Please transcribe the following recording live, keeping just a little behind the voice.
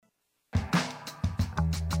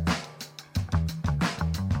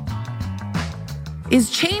Is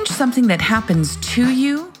change something that happens to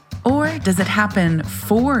you, or does it happen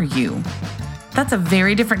for you? That's a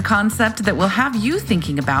very different concept that will have you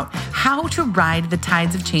thinking about how to ride the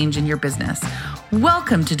tides of change in your business.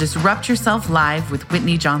 Welcome to Disrupt Yourself Live with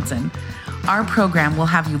Whitney Johnson. Our program will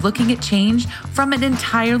have you looking at change from an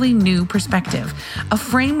entirely new perspective, a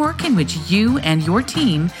framework in which you and your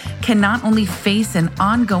team can not only face an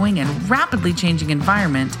ongoing and rapidly changing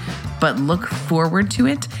environment, but look forward to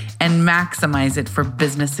it and maximize it for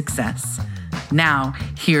business success. Now,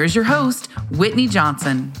 here's your host, Whitney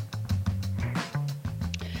Johnson.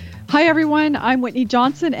 Hi, everyone. I'm Whitney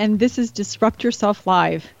Johnson, and this is Disrupt Yourself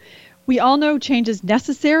Live. We all know change is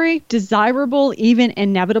necessary, desirable, even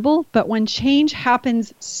inevitable, but when change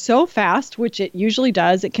happens so fast, which it usually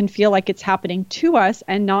does, it can feel like it's happening to us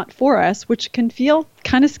and not for us, which can feel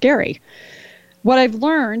kind of scary. What I've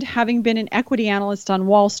learned, having been an equity analyst on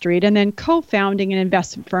Wall Street and then co-founding an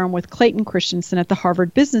investment firm with Clayton Christensen at the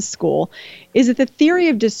Harvard Business School, is that the theory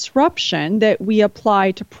of disruption that we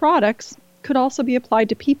apply to products could also be applied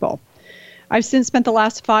to people. I've since spent the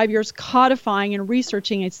last 5 years codifying and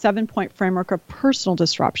researching a 7-point framework of personal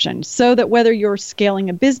disruption so that whether you're scaling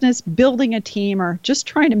a business, building a team, or just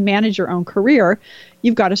trying to manage your own career,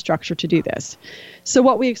 you've got a structure to do this. So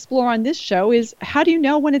what we explore on this show is how do you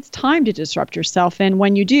know when it's time to disrupt yourself? And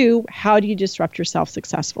when you do, how do you disrupt yourself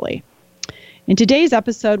successfully? In today's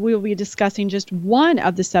episode, we will be discussing just one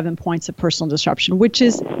of the 7 points of personal disruption, which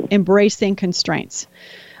is embracing constraints.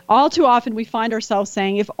 All too often, we find ourselves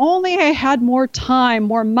saying, if only I had more time,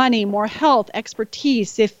 more money, more health,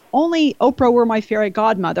 expertise, if only Oprah were my fairy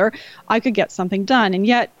godmother, I could get something done. And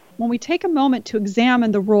yet, when we take a moment to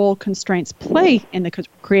examine the role constraints play in the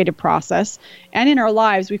creative process and in our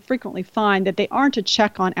lives, we frequently find that they aren't a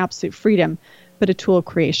check on absolute freedom, but a tool of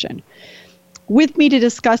creation. With me to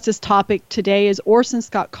discuss this topic today is Orson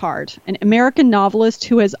Scott Card, an American novelist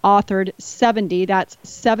who has authored 70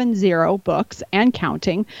 books and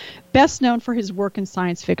counting, best known for his work in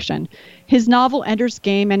science fiction. His novel Ender's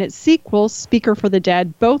Game and its sequel, Speaker for the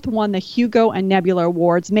Dead, both won the Hugo and Nebula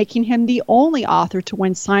Awards, making him the only author to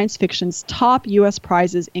win science fiction's top U.S.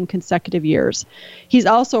 prizes in consecutive years. He's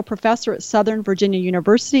also a professor at Southern Virginia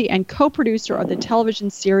University and co-producer of the television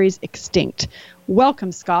series Extinct.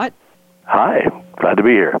 Welcome, Scott. Hi, glad to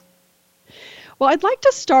be here. Well, I'd like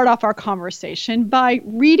to start off our conversation by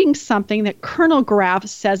reading something that Colonel Graff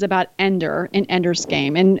says about Ender in Ender's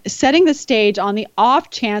Game and setting the stage on the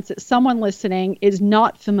off chance that someone listening is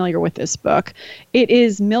not familiar with this book. It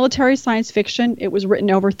is military science fiction. It was written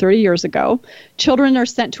over 30 years ago. Children are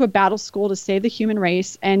sent to a battle school to save the human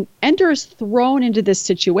race, and Ender is thrown into this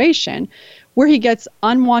situation where he gets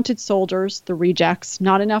unwanted soldiers, the rejects,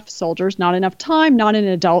 not enough soldiers, not enough time, not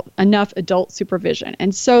enough adult supervision.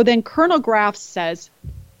 And so then Colonel Graff says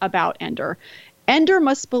about Ender, Ender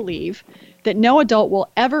must believe that no adult will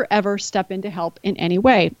ever step in to help in any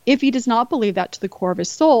way. If he does not believe that to the core of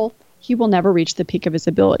his soul, he will never reach the peak of his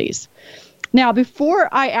abilities. Now, before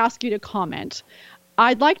I ask you to comment,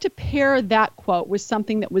 I'd like to pair that quote with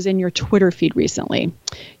something that was in your Twitter feed recently.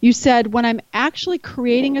 You said, when I'm actually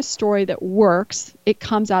creating a story that works, it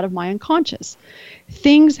comes out of my unconscious.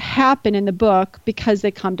 Things happen in the book because they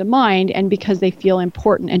come to mind and because they feel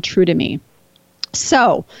important and true to me.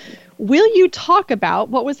 So, will you talk about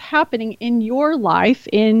what was happening in your life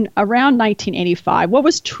in around 1985? What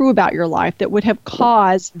was true about your life that would have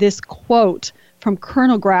caused this quote from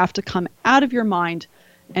Colonel Graff to come out of your mind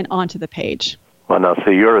and onto the page? Well, now, so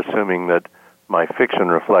you're assuming that my fiction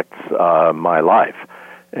reflects my life,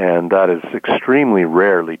 and that is extremely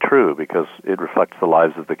rarely true because it reflects the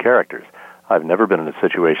lives of the characters. I've never been in a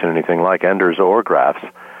situation anything like Ender's or Graff's,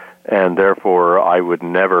 and therefore I would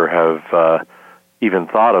never have even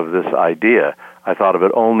thought of this idea. I thought of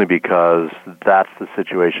it only because that's the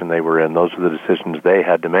situation they were in. Those were the decisions they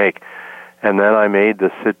had to make. And then I made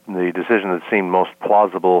the decision that seemed most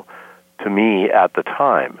plausible to me at the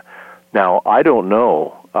time. Now, I don't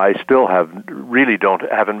know. I still haven't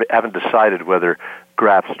decided whether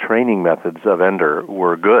Graff's training methods of Ender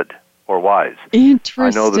were good or wise.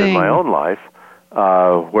 Interesting. I know that in my own life,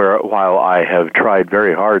 while I have tried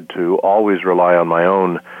very hard to always rely on my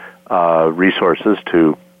own resources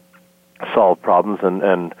to solve problems,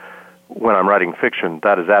 and when I'm writing fiction,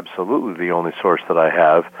 that is absolutely the only source that I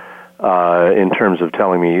have in terms of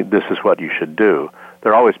telling me this is what you should do.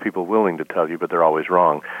 There are always people willing to tell you, but they're always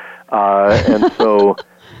wrong. And so,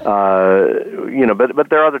 but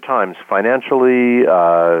there are other times financially,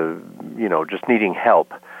 just needing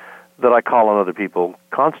help that I call on other people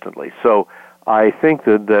constantly. So I think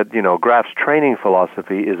that Graff's training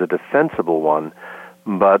philosophy is a defensible one,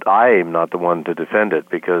 but I am not the one to defend it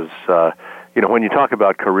because, when you talk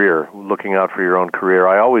about career, looking out for your own career,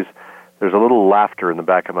 there's a little laughter in the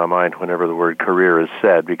back of my mind whenever the word career is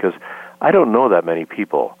said, because I don't know that many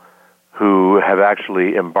people who have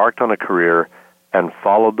actually embarked on a career and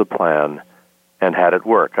followed the plan and had it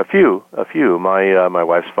work. A few. My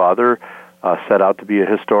wife's father set out to be a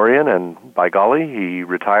historian, and by golly, he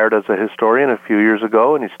retired as a historian a few years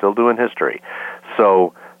ago, and he's still doing history.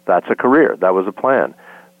 So that's a career. That was a plan.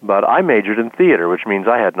 But I majored in theater, which means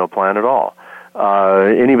I had no plan at all.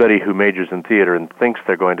 Anybody who majors in theater and thinks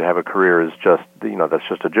they're going to have a career is just, that's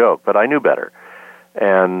just a joke. But I knew better.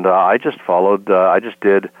 And I just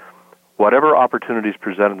did whatever opportunities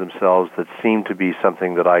presented themselves that seemed to be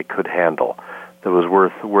something that I could handle, that was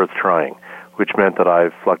worth trying, which meant that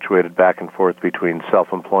I've fluctuated back and forth between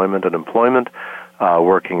self-employment and employment,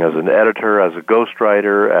 working as an editor, as a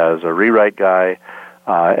ghostwriter, as a rewrite guy,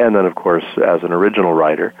 and then, of course, as an original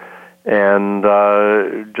writer, and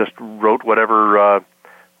just wrote whatever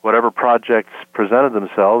projects presented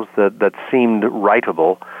themselves that seemed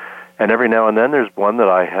writable. And every now and then there's one that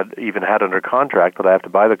I had even had under contract that I have to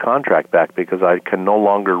buy the contract back because I can no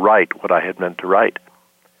longer write what I had meant to write.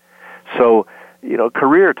 So,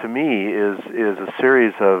 career to me is a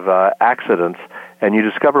series of accidents, and you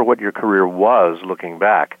discover what your career was looking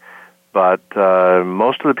back. But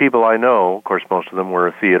most of the people I know, of course, most of them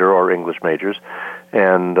were theater or English majors,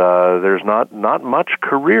 and there's not much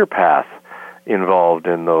career path involved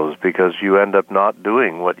in those because you end up not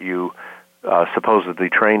doing what you supposedly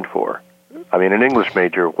trained for. I mean, an English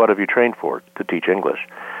major, what have you trained for? To teach English.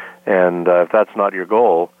 And if that's not your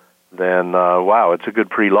goal, then, wow, it's a good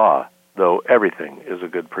pre-law, though everything is a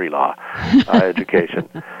good pre-law education.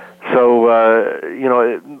 So,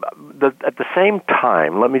 at the same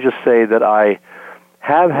time, let me just say that I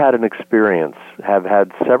have had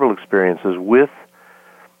several experiences with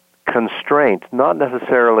constraint, not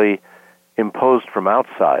necessarily imposed from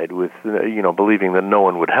outside with, believing that no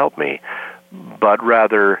one would help me, but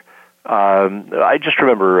rather, I just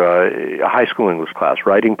remember a high school English class,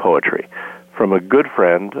 writing poetry, from a good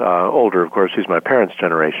friend, older, of course, he's my parents'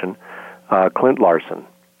 generation, Clint Larson.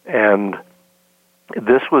 And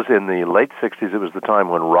this was in the late 60s. It was the time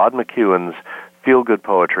when Rod McEwen's feel-good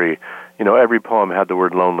poetry, every poem had the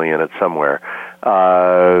word lonely in it somewhere.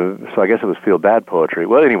 So I guess it was feel-bad poetry.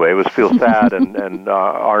 Well, anyway, it was feel-sad and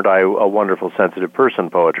aren't I a wonderful, sensitive person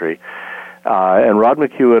poetry. And Rod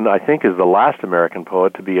McEwen, I think, is the last American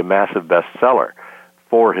poet to be a massive bestseller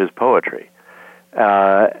for his poetry.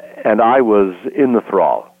 And I was in the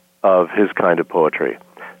thrall of his kind of poetry.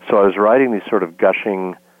 So I was writing these sort of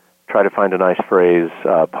gushing, try to find a nice phrase,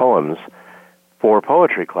 poems for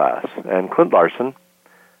poetry class. And Clint Larson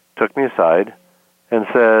took me aside and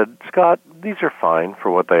said, Scott, these are fine for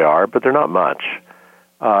what they are, but they're not much.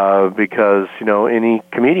 Because, any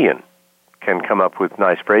comedian can come up with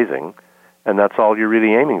nice phrasing, and that's all you're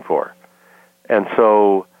really aiming for. And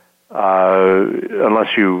so,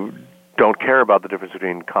 unless you don't care about the difference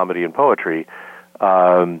between comedy and poetry,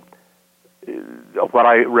 what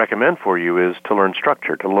I recommend for you is to learn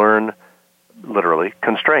structure, to learn, literally,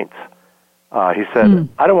 constraints. He said,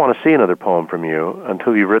 I don't want to see another poem from you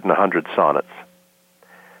until you've written 100 sonnets.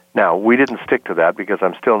 Now, we didn't stick to that because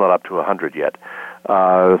I'm still not up to 100 yet.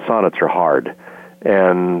 Sonnets are hard.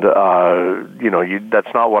 And,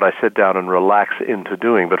 that's not what I sit down and relax into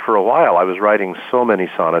doing. But for a while, I was writing so many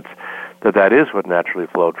sonnets that is what naturally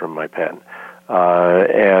flowed from my pen.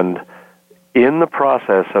 And in the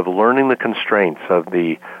process of learning the constraints of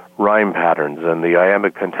the rhyme patterns and the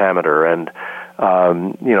iambic pentameter and,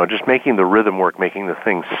 just making the rhythm work, making the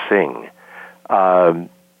thing sing,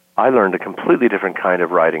 I learned a completely different kind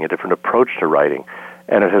of writing, a different approach to writing,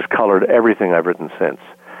 and it has colored everything I've written since.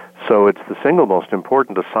 So it's the single most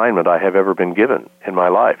important assignment I have ever been given in my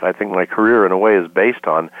life. I think my career, in a way, is based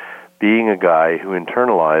on being a guy who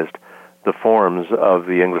internalized the forms of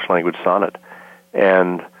the English language sonnet.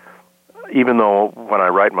 And even though when I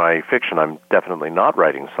write my fiction, I'm definitely not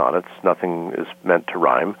writing sonnets, nothing is meant to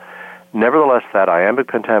rhyme, nevertheless, that iambic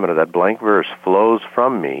pentameter, that blank verse, flows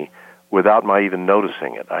from me without my even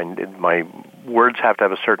noticing it. My words have to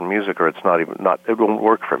have a certain music, or it won't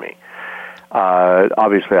work for me.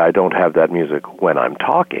 Obviously, I don't have that music when I'm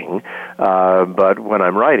talking, but when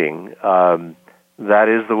I'm writing, that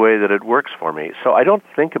is the way that it works for me. So I don't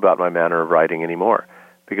think about my manner of writing anymore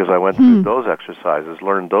because I went through those exercises,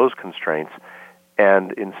 learned those constraints,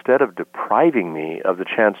 and instead of depriving me of the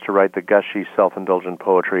chance to write the gushy, self-indulgent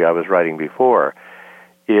poetry I was writing before,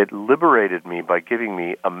 it liberated me by giving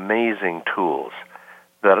me amazing tools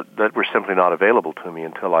that were simply not available to me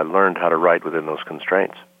until I learned how to write within those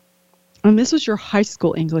constraints. And this was your high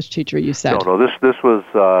school English teacher, you said? No, this was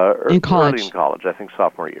in college. Early in college, I think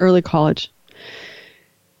sophomore year. Early college.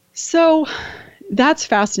 So that's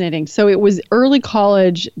fascinating. So it was early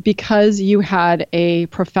college because you had a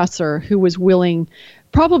professor who was willing.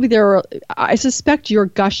 Probably I suspect your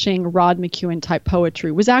gushing Rod McEwen type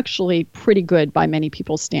poetry was actually pretty good by many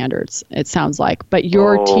people's standards, it sounds like. But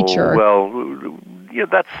your teacher. Well, yeah,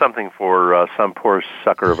 that's something for some poor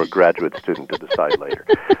sucker of a graduate student to decide later.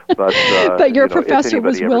 But your professor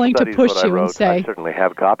was willing to push you and say. I certainly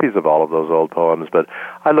have copies of all of those old poems, but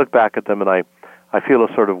I look back at them and I feel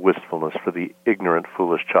a sort of wistfulness for the ignorant,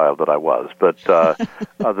 foolish child that I was. But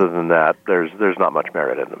other than that, there's not much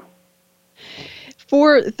merit in them.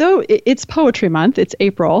 Though it's Poetry Month, it's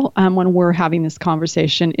April when we're having this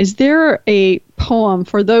conversation, is there a poem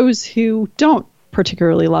for those who don't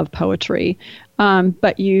particularly love poetry,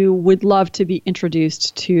 but you would love to be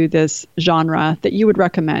introduced to this genre that you would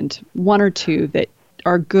recommend? One or two that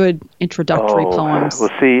are good introductory poems?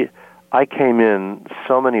 Well, see, I came in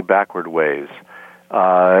so many backward ways.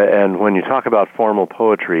 And when you talk about formal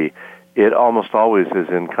poetry, it almost always is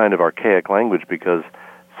in kind of archaic language because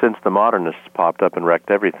since the modernists popped up and wrecked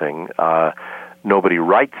everything, nobody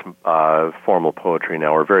writes formal poetry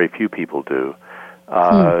now, or very few people do.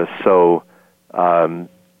 So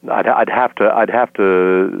I'd have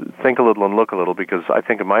to think a little and look a little because I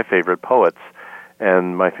think of my favorite poets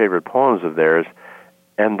and my favorite poems of theirs,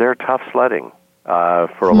 and they're tough sledding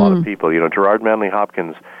for a lot of people. You know, Gerard Manley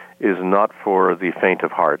Hopkins is not for the faint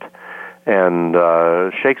of heart, and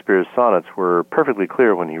Shakespeare's sonnets were perfectly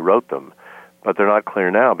clear when he wrote them. But they're not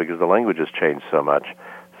clear now because the language has changed so much.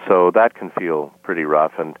 So that can feel pretty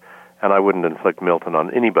rough, and I wouldn't inflict Milton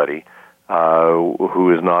on anybody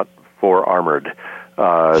who is not forearmored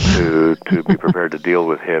to be prepared to deal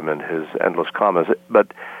with him and his endless commas.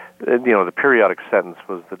 But you know, the periodic sentence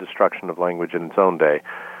was the destruction of language in its own day.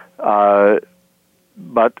 But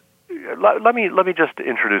let me just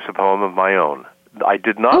introduce a poem of my own. I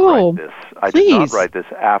did not write this. I did not write this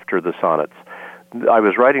after the sonnets. I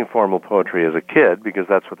was writing formal poetry as a kid because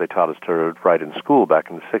that's what they taught us to write in school back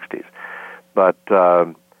in the 60s. But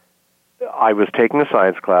I was taking a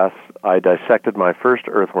science class. I dissected my first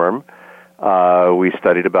earthworm. We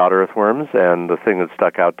studied about earthworms, and the thing that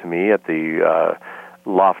stuck out to me at the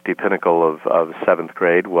lofty pinnacle of seventh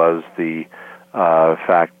grade was the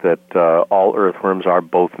fact that all earthworms are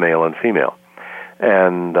both male and female.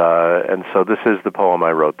 And so this is the poem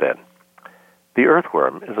I wrote then. The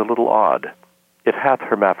earthworm is a little odd. It hath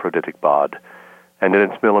hermaphroditic bod, and in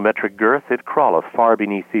its millimetric girth it crawleth far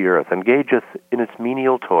beneath the earth, and gaugeth in its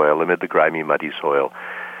menial toil amid the grimy, muddy soil.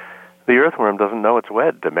 The earthworm doesn't know it's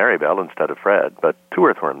wed to Maribel instead of Fred, but to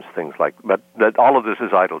earthworms but that all of this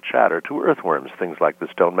is idle chatter. To earthworms things like this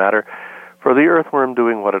don't matter, for the earthworm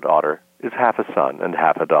doing what it oughter is half a son and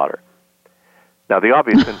half a daughter. Now, the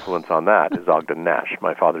obvious influence on that is Ogden Nash,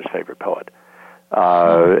 my father's favorite poet.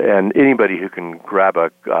 And anybody who can grab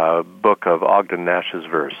a book of Ogden Nash's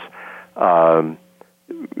verse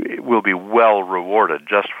will be well rewarded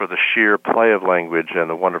just for the sheer play of language and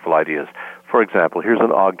the wonderful ideas. For example, here's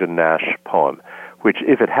an Ogden Nash poem, which,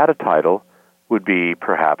 if it had a title, would be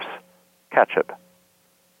perhaps Ketchup.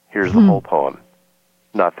 Here's the whole poem.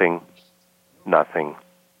 Nothing, nothing,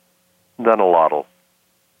 then a lottle.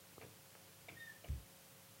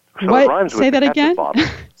 So what? It rhymes Say with that again?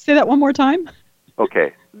 Say that one more time.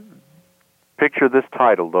 Okay. Picture this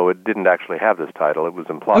title, though it didn't actually have this title. It was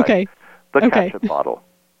implied. Okay. The ketchup bottle.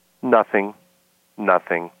 Nothing,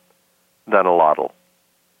 nothing, then a lottle.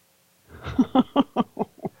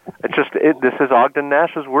 This is Ogden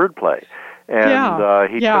Nash's wordplay.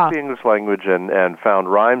 And he took the English language and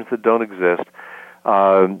found rhymes that don't exist.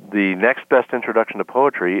 The next best introduction to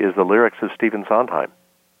poetry is the lyrics of Stephen Sondheim.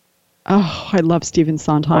 Oh, I love Stephen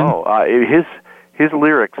Sondheim. His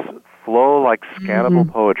lyrics flow like scannable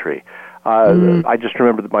poetry. I just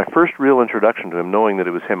remember that my first real introduction to him, knowing that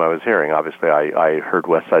it was him I was hearing. Obviously, I heard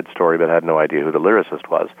West Side Story, but had no idea who the lyricist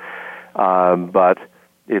was. But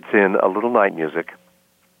it's in A Little Night Music,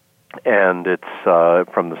 and it's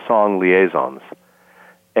from the song Liaisons.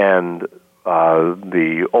 And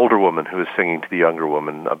the older woman who is singing to the younger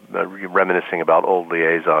woman, reminiscing about old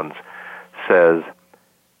liaisons, says,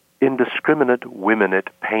 "Indiscriminate women, it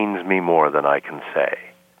pains me more than I can say."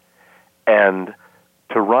 And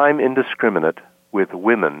to rhyme indiscriminate with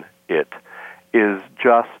women, it is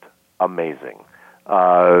just amazing.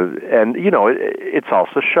 And, you know, it's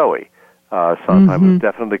also showy. Sondheim was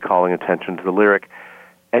definitely calling attention to the lyric,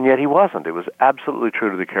 and yet he wasn't. It was absolutely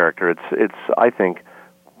true to the character. It's I think,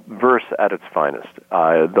 verse at its finest.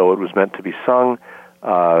 Though it was meant to be sung,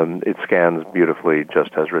 it scans beautifully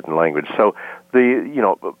just as written language. So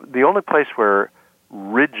the only place where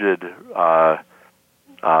rigid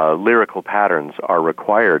lyrical patterns are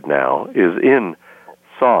required now is in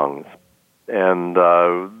songs, and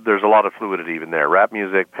there's a lot of fluidity even there. Rap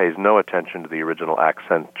music pays no attention to the original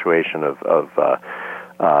accentuation of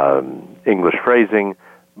English phrasing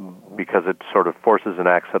because it sort of forces an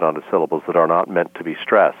accent onto syllables that are not meant to be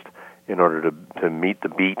stressed in order to meet the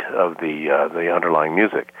beat of the underlying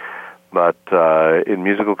music. But in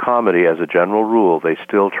musical comedy, as a general rule, they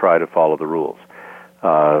still try to follow the rules.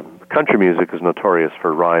 Country music is notorious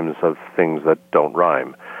for rhymes of things that don't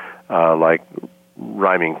rhyme, like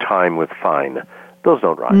rhyming time with fine. Those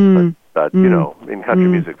don't rhyme, but in country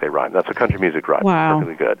music they rhyme. That's a country music rhyme. Wow. It's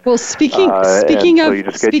really good. Well, speaking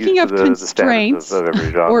of constraints of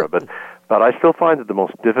every genre, but I still find that the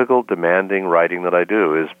most difficult, demanding writing that I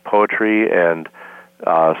do is poetry and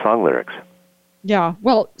song lyrics. Yeah.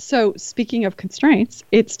 Well, so speaking of constraints,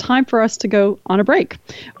 it's time for us to go on a break.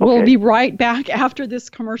 Okay. We'll be right back after this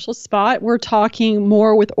commercial spot. We're talking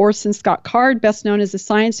more with Orson Scott Card, best known as the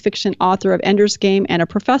science fiction author of Ender's Game and a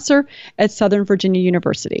professor at Southern Virginia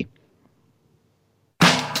University.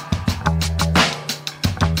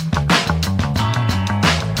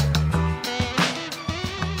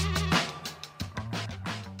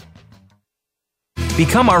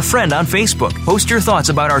 Become our friend on Facebook. Post your thoughts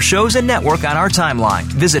about our shows and network on our timeline.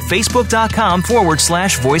 Visit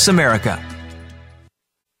Facebook.com/Voice America.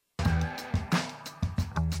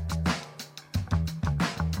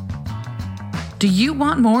 Do you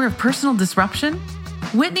want more of personal disruption?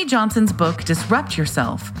 Whitney Johnson's book, Disrupt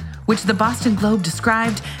Yourself, which the Boston Globe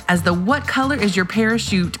described as the "What Color is Your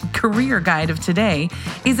Parachute" career guide of today,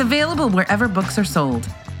 is available wherever books are sold.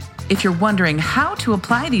 If you're wondering how to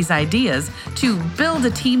apply these ideas to build a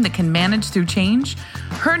team that can manage through change,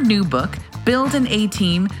 her new book, Build an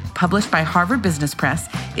A-Team, published by Harvard Business Press,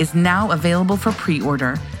 is now available for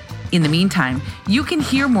pre-order. In the meantime, you can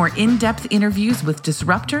hear more in-depth interviews with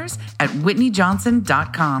disruptors at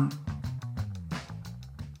WhitneyJohnson.com.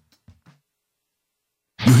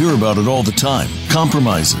 You hear about it all the time.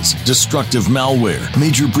 Compromises, destructive malware,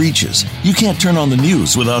 major breaches. You can't turn on the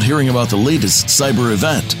news without hearing about the latest cyber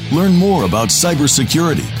event. Learn more about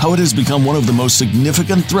cybersecurity, how it has become one of the most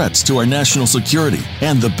significant threats to our national security,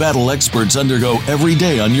 and the battle experts undergo every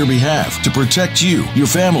day on your behalf to protect you, your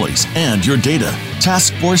families, and your data.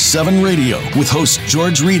 Task Force 7 Radio with host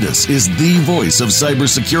George Reedus is the voice of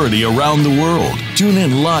cybersecurity around the world. Tune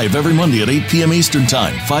in live every Monday at 8 p.m. Eastern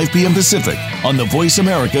Time, 5 p.m. Pacific on the Voice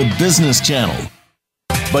America Business Channel.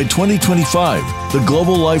 By 2025, the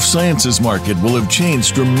global life sciences market will have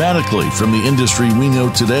changed dramatically from the industry we know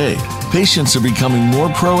today. Patients are becoming more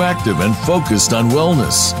proactive and focused on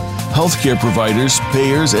wellness. Healthcare providers,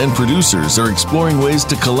 payers, and producers are exploring ways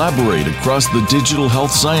to collaborate across the digital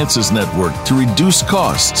health sciences network to reduce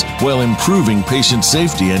costs while improving patient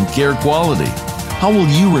safety and care quality. How will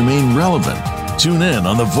you remain relevant? Tune in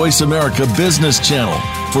on the Voice America Business Channel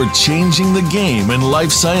for Changing the Game in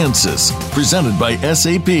Life Sciences, presented by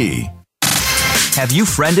SAP. Have you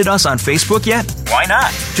friended us on Facebook yet? Why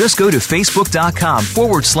not? Just go to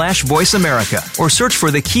Facebook.com/Voice America or search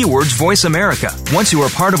for the keywords Voice America. Once you are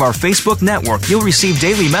part of our Facebook network, you'll receive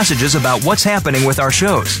daily messages about what's happening with our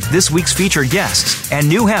shows, this week's featured guests, and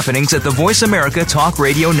new happenings at the Voice America Talk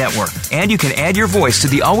Radio Network. And you can add your voice to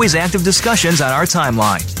the always active discussions on our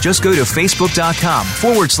timeline. Just go to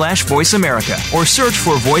Facebook.com/Voice America or search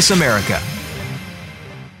for Voice America.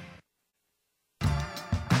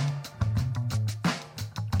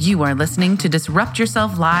 You are listening to Disrupt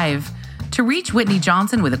Yourself Live. To reach Whitney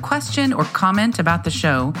Johnson with a question or comment about the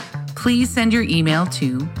show, please send your email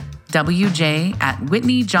to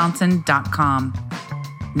wj@whitneyjohnson.com.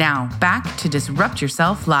 Now, back to Disrupt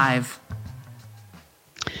Yourself Live.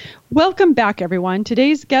 Welcome back, everyone.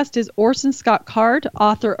 Today's guest is Orson Scott Card,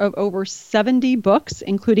 author of over 70 books,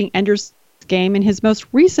 including Ender's Game, and his most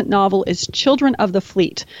recent novel is Children of the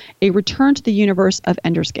Fleet, a return to the universe of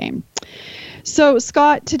Ender's Game. So,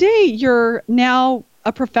 Scott, today you're now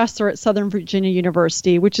a professor at Southern Virginia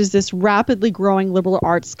University, which is this rapidly growing liberal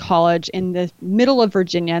arts college in the middle of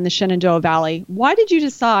Virginia in the Shenandoah Valley. Why did you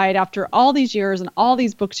decide, after all these years and all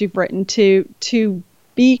these books you've written, to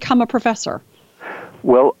become a professor?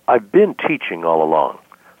 Well, I've been teaching all along.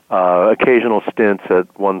 Occasional stints at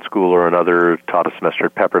one school or another, taught a semester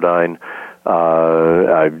at Pepperdine.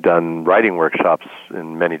 I've done writing workshops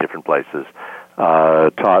in many different places.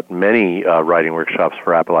 Taught many writing workshops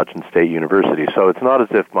for Appalachian State University. So it's not as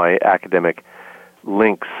if my academic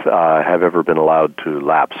links have ever been allowed to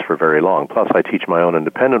lapse for very long. Plus, I teach my own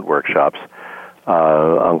independent workshops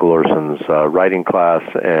Uncle Orson's writing class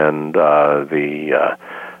and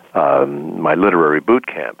my literary boot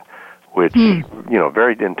camp, which,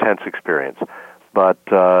 very intense experience. But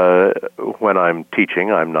when I'm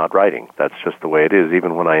teaching, I'm not writing. That's just the way it is.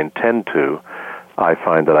 Even when I intend to, I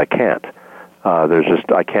find that I can't.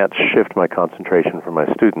 I can't shift my concentration from my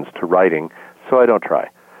students to writing, so I don't try.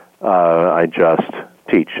 I just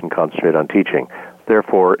teach and concentrate on teaching.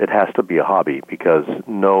 Therefore, it has to be a hobby because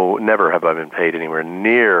never have I been paid anywhere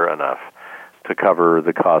near enough to cover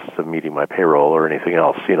the costs of meeting my payroll or anything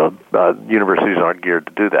else. Universities aren't geared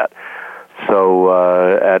to do that. So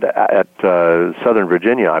at Southern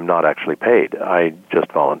Virginia, I'm not actually paid. I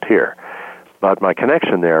just volunteer. But my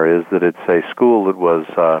connection there is that it's a school that was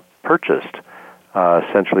purchased,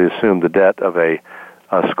 essentially assumed the debt of a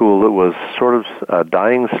school that was sort of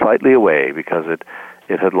dying slightly away because it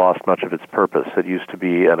had lost much of its purpose. It used to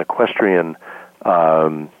be an equestrian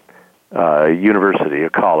university, a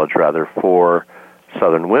college rather, for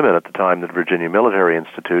Southern women. At the time, the Virginia Military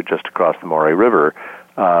Institute, just across the Maury River,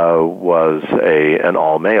 was an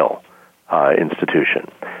all-male institution.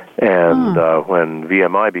 And when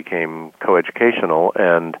VMI became coeducational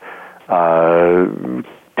and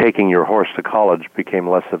taking your horse to college became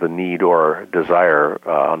less of a need or desire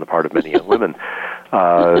on the part of many young women,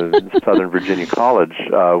 Southern Virginia College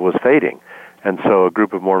was fading. And so a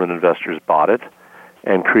group of Mormon investors bought it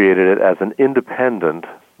and created it as an independent,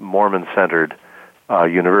 Mormon-centered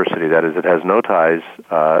university. That is, it has no ties,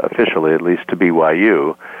 officially at least, to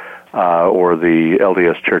BYU or the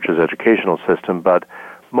LDS Church's educational system, but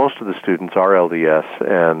most of the students are LDS,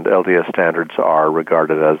 and LDS standards are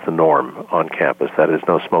regarded as the norm on campus. That is,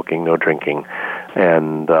 no smoking, no drinking,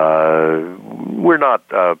 and we're not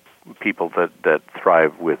people that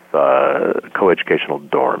thrive with coeducational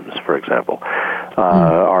dorms, for example.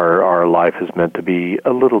 Our life is meant to be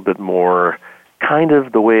a little bit more kind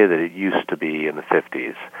of the way that it used to be in the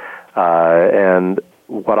 50s. And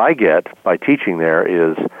what I get by teaching there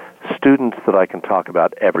is students that I can talk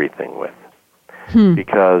about everything with.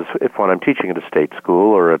 Because when I'm teaching at a state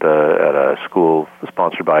school or at a school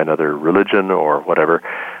sponsored by another religion or whatever,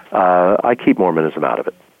 I keep Mormonism out of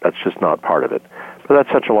it. That's just not part of it. But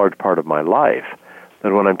that's such a large part of my life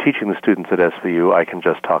that when I'm teaching the students at SVU, I can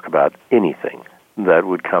just talk about anything that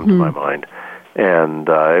would come to my mind, and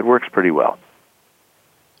it works pretty well.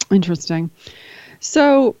 Interesting.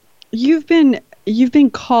 So you've been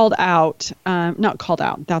called out, not called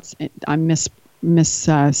out. I'm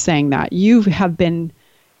saying that. You have been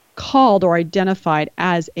called or identified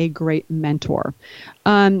as a great mentor.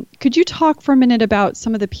 Could you talk for a minute about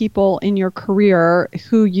some of the people in your career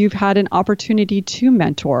who you've had an opportunity to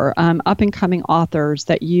mentor, up-and-coming authors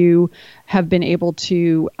that you have been able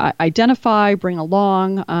to identify, bring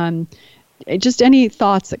along? Just any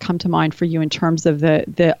thoughts that come to mind for you in terms of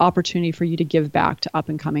the opportunity for you to give back to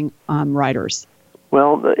up-and-coming writers?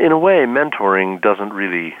 Well, in a way, mentoring doesn't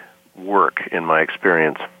really work, in my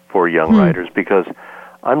experience, for young writers because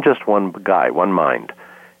I'm just one guy, one mind.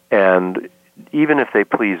 And even if they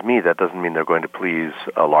please me, that doesn't mean they're going to please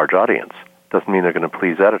a large audience. Doesn't mean they're going to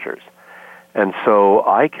please editors. And so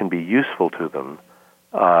I can be useful to them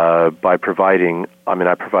by providing,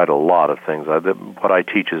 I provide a lot of things. What I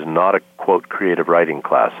teach is not a, quote, creative writing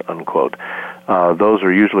class, unquote. Those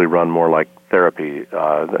are usually run more like therapy,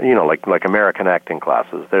 like American acting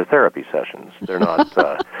classes. They're therapy sessions. They're not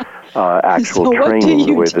actual training.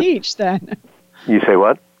 So what do you teach then? You say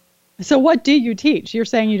what? So what do you teach? You're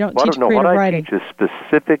saying you don't teach creative writing. What I teach is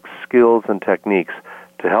specific skills and techniques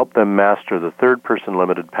to help them master the third-person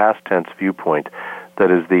limited past tense viewpoint that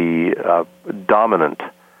is the dominant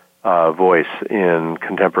voice in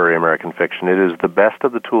contemporary American fiction. It is the best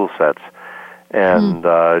of the tool sets, and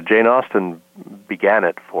Jane Austen began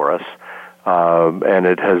it for us, and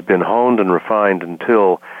it has been honed and refined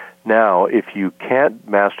until now. If you can't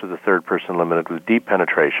master the third-person limited with deep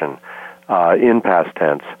penetration in past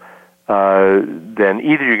tense, then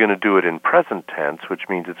either you're going to do it in present tense, which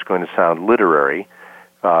means it's going to sound literary,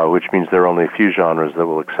 which means there are only a few genres that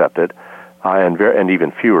will accept it, and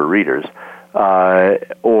even fewer readers,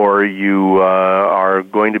 or you are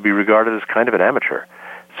going to be regarded as kind of an amateur.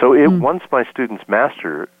 So once my students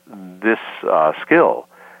master this skill,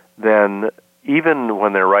 then even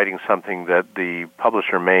when they're writing something that the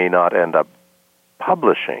publisher may not end up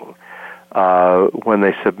publishing, when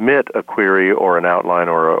they submit a query or an outline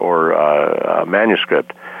or a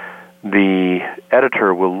manuscript, the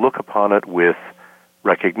editor will look upon it with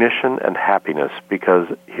recognition and happiness because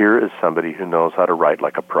here is somebody who knows how to write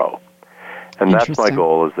like a pro. And that's my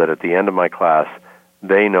goal, is that at the end of my class,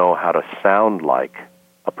 they know how to sound like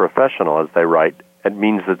a professional as they write It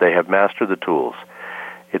means that they have mastered the tools.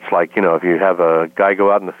 It's like, if you have a guy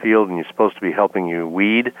go out in the field and he's supposed to be helping you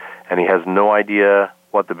weed, and he has no idea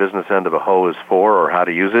what the business end of a hoe is for or how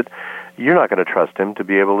to use it, you're not going to trust him to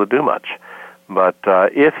be able to do much. But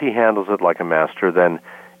if he handles it like a master, then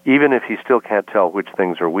even if he still can't tell which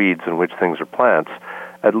things are weeds and which things are plants,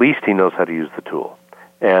 at least he knows how to use the tool.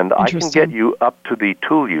 And I can get you up to the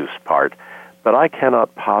tool use part, but I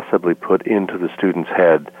cannot possibly put into the student's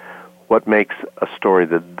head what makes a story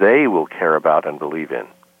that they will care about and believe in.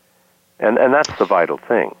 And that's the vital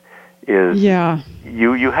thing, is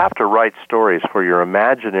you have to write stories for your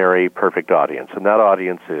imaginary perfect audience, and that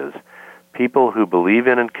audience is people who believe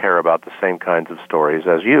in and care about the same kinds of stories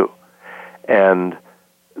as you. And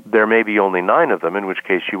there may be only 9 of them, in which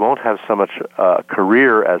case you won't have so much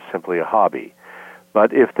career as simply a hobby.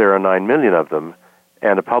 But if there are 9 million of them,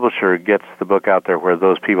 and a publisher gets the book out there where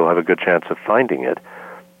those people have a good chance of finding it,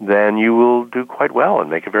 then you will do quite well and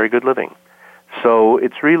make a very good living. So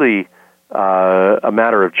it's really a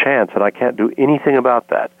matter of chance, and I can't do anything about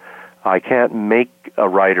that. I can't make a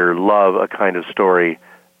writer love a kind of story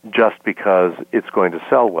just because it's going to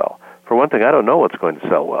sell well. For one thing, I don't know what's going to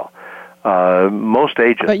sell well. Most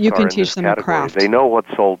agents but you can are in teach this them category. a craft. They know what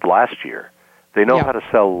sold last year. They know how to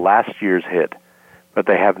sell last year's hit, but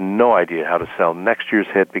they have no idea how to sell next year's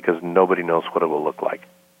hit because nobody knows what it will look like.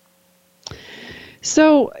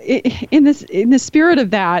 So in the spirit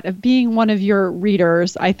of that, of being one of your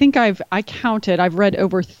readers, I think I've read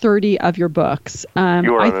over 30 of your books. You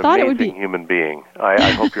are an amazing human being.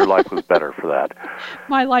 I hope your life was better for that.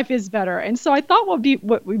 My life is better. And so I thought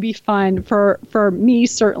what would be fun for me,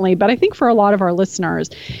 certainly, but I think for a lot of our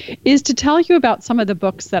listeners, is to tell you about some of the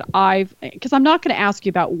books that because I'm not going to ask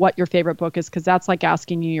you about what your favorite book is, because that's like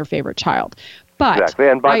asking you your favorite child. But exactly.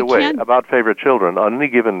 And by the way, about favorite children, on any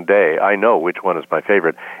given day, I know which one is my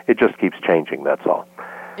favorite. It just keeps changing, that's all.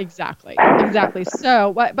 Exactly.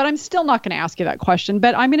 So, but I'm still not going to ask you that question,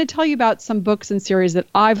 but I'm going to tell you about some books and series that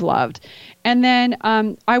I've loved. And then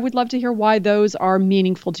I would love to hear why those are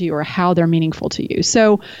meaningful to you or how they're meaningful to you.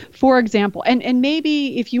 So, for example, and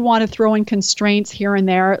maybe if you want to throw in constraints here and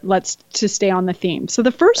there, let's just stay on the theme. So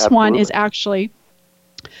the first one is actually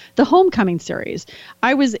the Homecoming series.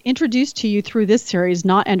 I was introduced to you through this series,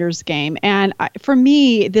 not Ender's Game. And for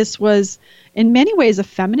me, this was in many ways a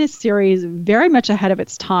feminist series, very much ahead of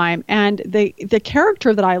its time. And the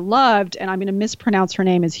character that I loved, and I'm going to mispronounce her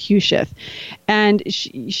name, is Hushith. And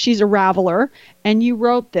she's a Raveler. And you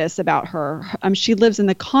wrote this about her. She lives in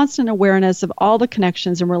the constant awareness of all the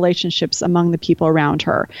connections and relationships among the people around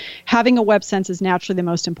her. Having a web sense is naturally the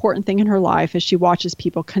most important thing in her life as she watches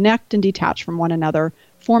people connect and detach from one another,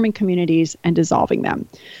 forming communities and dissolving them.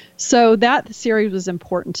 So that series was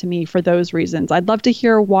important to me for those reasons. I'd love to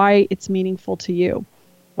hear why it's meaningful to you.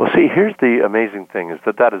 Well, see, here's the amazing thing, is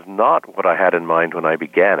that is not what I had in mind when I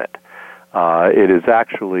began it. It is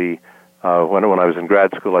actually, when I was in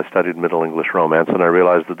grad school, I studied Middle English romance, and I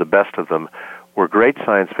realized that the best of them were great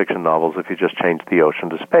science fiction novels if you just changed the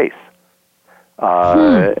ocean to space.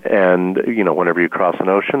 And, whenever you cross an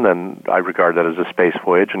ocean, then I regard that as a space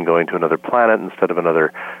voyage and going to another planet instead of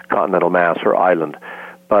another continental mass or island.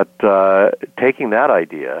 But taking that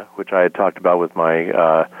idea, which I had talked about with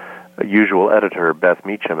my usual editor, Beth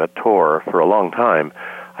Meacham at Tor, for a long time,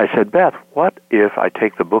 I said, Beth, what if I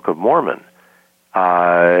take the Book of Mormon,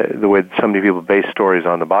 the way so many people base stories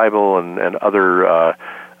on the Bible and other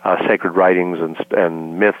sacred writings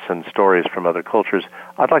and myths and stories from other cultures.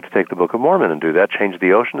 I'd like to take the Book of Mormon and do that, change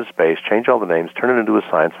the ocean to space, change all the names, turn it into a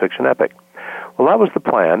science fiction epic. Well, that was the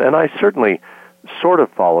plan, and I certainly sort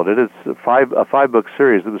of followed it. It's a five-book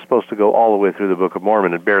series that was supposed to go all the way through the Book of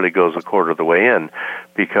Mormon. It barely goes a quarter of the way in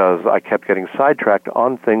because I kept getting sidetracked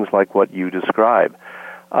on things like what you describe.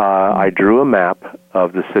 I drew a map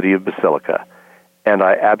of the city of Basilica, and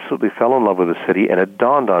I absolutely fell in love with the city, and it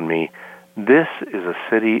dawned on me, this is a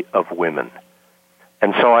city of women.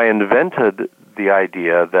 And so I invented the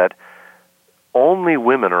idea that only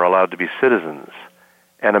women are allowed to be citizens,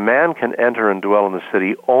 and a man can enter and dwell in the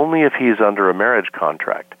city only if he is under a marriage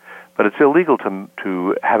contract. But it's illegal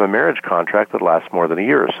to have a marriage contract that lasts more than a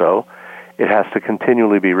year or so. It has to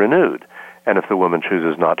continually be renewed. And if the woman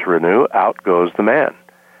chooses not to renew, out goes the man.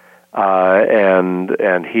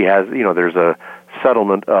 And he has, there's a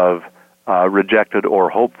settlement of rejected or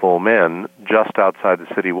hopeful men just outside the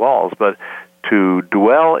city walls. But to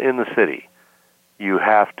dwell in the city, you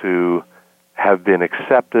have to have been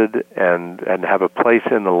accepted and have a place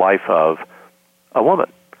in the life of a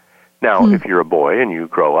woman. Now, if you're a boy and you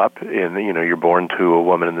grow up you're born to a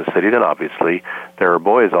woman in the city, then obviously there are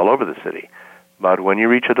boys all over the city. But when you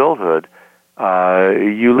reach adulthood,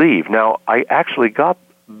 you leave. Now, I actually got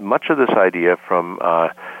much of this idea from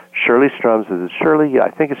Shirley Strum's. Is it Shirley? I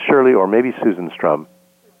think it's Shirley, or maybe Susan Strum.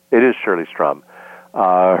 It is Shirley Strum.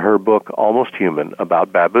 Her book, Almost Human,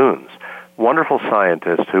 about baboons. Wonderful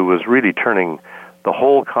scientist who was really turning the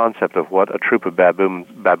whole concept of what a troop of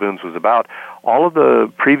baboons was about. All of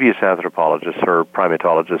the previous anthropologists or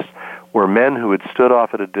primatologists were men who had stood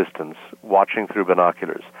off at a distance watching through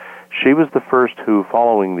binoculars. She was the first who,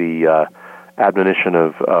 following the admonition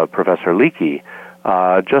of Professor Leakey,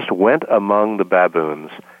 just went among the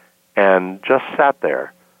baboons and just sat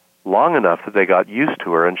there long enough that they got used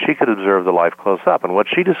to her and she could observe the life close up. And what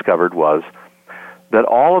she discovered was that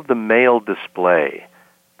all of the male display,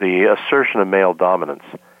 the assertion of male dominance,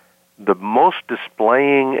 the most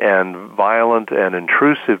displaying and violent and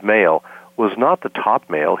intrusive male was not the top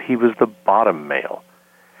male, he was the bottom male.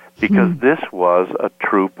 Because this was a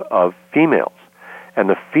troop of females. And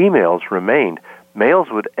the females remained. Males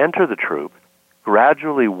would enter the troop,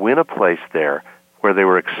 gradually win a place there where they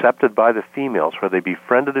were accepted by the females, where they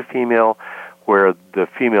befriended a female, where the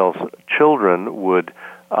female's children would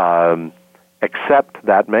accept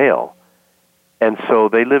that male. And so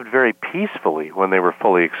they lived very peacefully when they were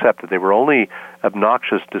fully accepted. They were only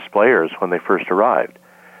obnoxious displayers when they first arrived.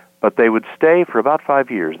 But they would stay for about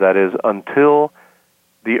 5 years, that is, until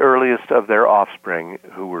the earliest of their offspring,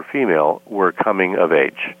 who were female, were coming of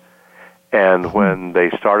age. And when they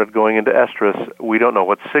started going into estrus, we don't know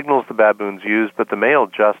what signals the baboons use, but the male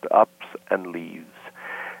just ups and leaves.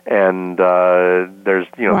 And there's,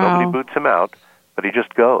 nobody boots him out, but he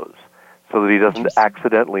just goes, so that he doesn't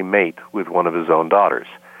accidentally mate with one of his own daughters,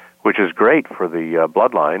 which is great for the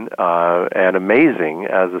bloodline and amazing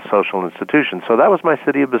as a social institution. So that was my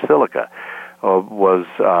city of Basilica, was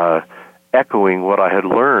echoing what I had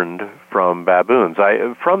learned from baboons.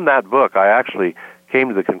 From that book, I actually came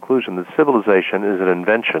to the conclusion that civilization is an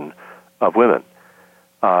invention of women,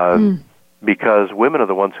 because women are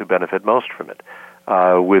the ones who benefit most from it.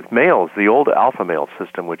 With males, the old alpha male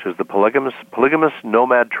system, which is the polygamous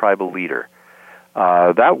nomad tribal leader,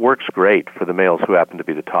 that works great for the males who happen to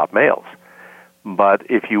be the top males. But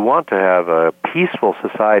if you want to have a peaceful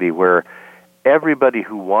society where everybody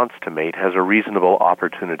who wants to mate has a reasonable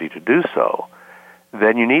opportunity to do so,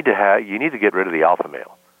 then you need to get rid of the alpha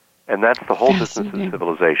male. And that's the whole business of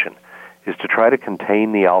civilization, is to try to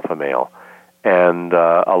contain the alpha male and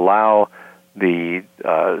allow the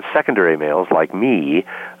secondary males like me,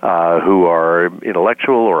 who are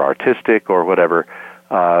intellectual or artistic or whatever,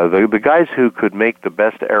 the guys who could make the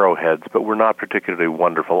best arrowheads but were not particularly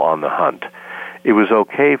wonderful on the hunt. It was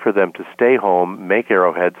okay for them to stay home, make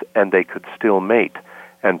arrowheads, and they could still mate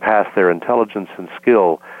and pass their intelligence and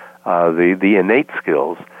skill, the innate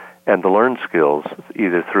skills and the learned skills,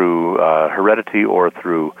 either through heredity or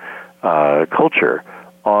through culture,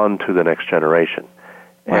 on to the next generation.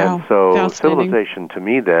 Wow. And so civilization, to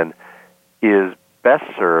me, then, is best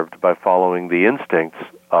served by following the instincts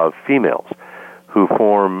of females, who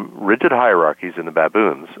form rigid hierarchies in the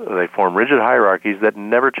baboons. They form rigid hierarchies that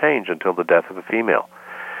never change until the death of a female.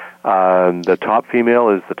 The top female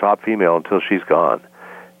is the top female until she's gone.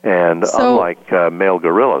 And unlike male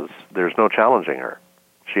gorillas, there's no challenging her.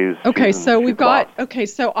 So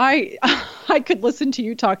I could listen to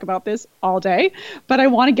you talk about this all day, but I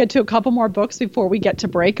want to get to a couple more books before we get to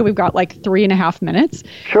break, and we've got like 3.5 minutes.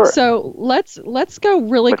 Sure. So let's go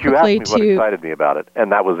really quickly to. But you asked me what excited me about it, and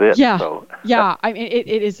that was it. Yeah. So. Yeah. I mean, it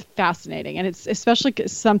is fascinating, and it's especially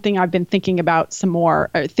something I've been thinking about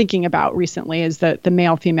recently is the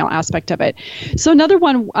male-female aspect of it. So another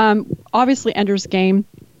one, obviously, Ender's Game.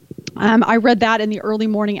 I read that in the early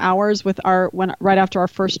morning hours right after our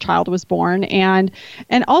first child was born, and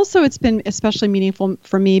also it's been especially meaningful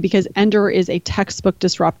for me because Ender is a textbook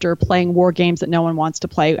disruptor playing war games that no one wants to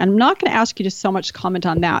play. And I'm not going to ask you to so much comment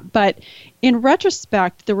on that, but in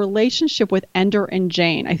retrospect, the relationship with Ender and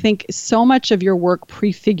Jane, I think so much of your work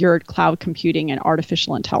prefigured cloud computing and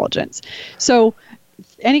artificial intelligence. So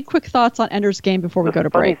any quick thoughts on Ender's Game before we go to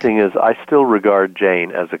break? The funny thing is, I still regard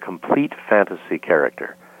Jane as a complete fantasy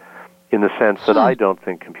character, in the sense that I don't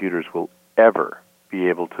think computers will ever be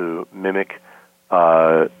able to mimic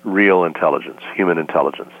real intelligence, human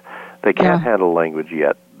intelligence. They can't handle language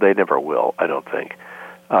yet. They never will, I don't think.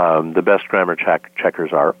 The best grammar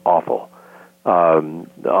checkers are awful. On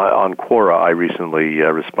Quora, I recently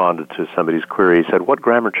responded to somebody's query. He said, what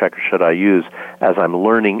grammar checker should I use as I'm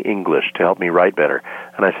learning English to help me write better?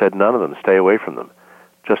 And I said, none of them. Stay away from them.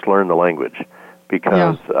 Just learn the language.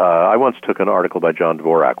 Because I once took an article by John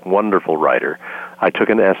Dvorak, wonderful writer. I took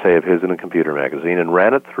an essay of his in a computer magazine and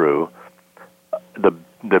ran it through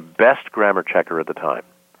the best grammar checker at the time,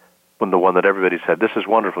 the one that everybody said, this is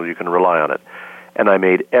wonderful, you can rely on it. And I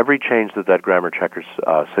made every change that grammar checker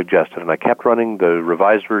suggested, and I kept running the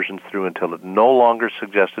revised versions through until it no longer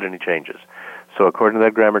suggested any changes. So according to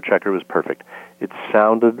that grammar checker, it was perfect. It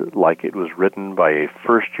sounded like it was written by a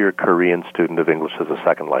first-year Korean student of English as a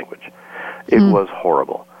second language. It was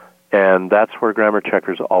horrible. And that's where grammar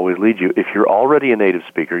checkers always lead you. If you're already a native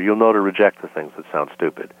speaker, you'll know to reject the things that sound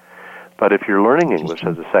stupid. But if you're learning English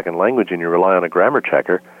as a second language and you rely on a grammar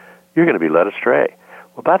checker, you're going to be led astray.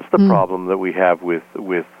 Well, that's the problem that we have with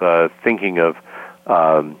thinking of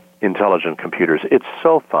intelligent computers. It's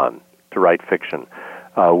so fun to write fiction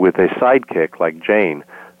with a sidekick like Jane,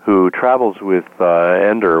 who travels with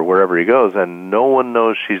Ender wherever he goes, and no one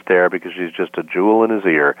knows she's there because she's just a jewel in his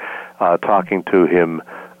ear, talking to him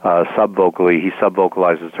subvocally. He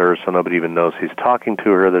subvocalizes her, so nobody even knows he's talking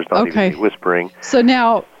to her. There's not even any whispering. So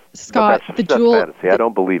now, Scott, that's fantasy. I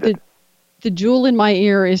don't believe it. The jewel in my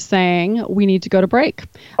ear is saying we need to go to break.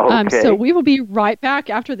 Okay. So we will be right back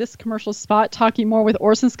after this commercial spot talking more with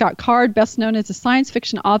Orson Scott Card, best known as a science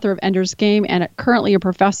fiction author of Ender's Game and currently a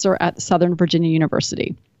professor at Southern Virginia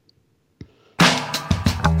University.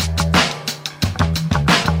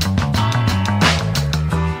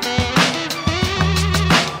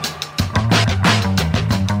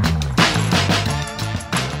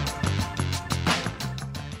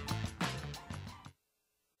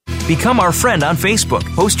 Become our friend on Facebook.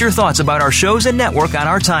 Post your thoughts about our shows and network on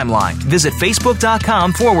our timeline. Visit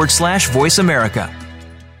Facebook.com/Voice America.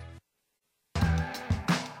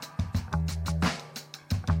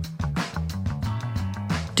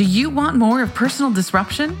 Do you want more of personal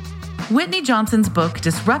disruption? Whitney Johnson's book,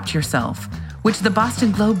 Disrupt Yourself, which the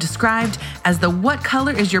Boston Globe described as the "What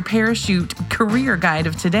Color is Your Parachute" career guide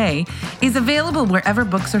of today, is available wherever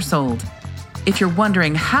books are sold. If you're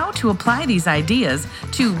wondering how to apply these ideas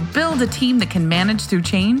to build a team that can manage through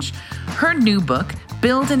change, her new book,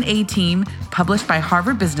 Build an A-Team, published by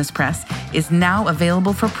Harvard Business Press, is now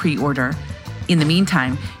available for pre-order. In the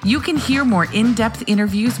meantime, you can hear more in-depth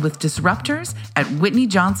interviews with disruptors at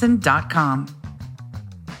whitneyjohnson.com.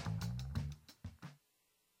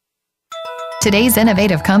 Today's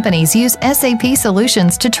innovative companies use SAP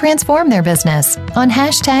solutions to transform their business. On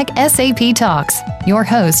 #SAP Talks, your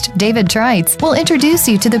host, David Trites, will introduce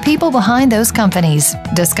you to the people behind those companies,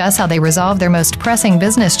 discuss how they resolve their most pressing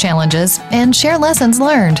business challenges, and share lessons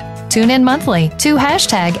learned. Tune in monthly to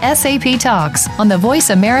 #SAP Talks on the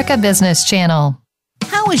Voice America Business Channel.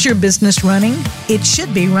 How is your business running? It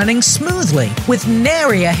should be running smoothly with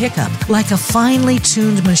nary a hiccup, like a finely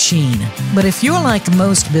tuned machine. But if you're like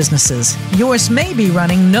most businesses, yours may be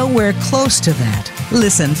running nowhere close to that.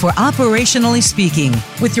 Listen for Operationally Speaking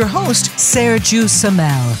with your host, Sergio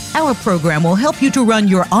Samel. Our program will help you to run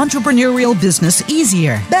your entrepreneurial business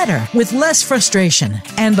easier, better, with less frustration.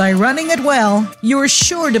 And by running it well, you're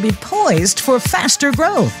sure to be poised for faster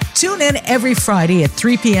growth. Tune in every Friday at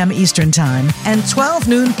 3 p.m. Eastern Time and 12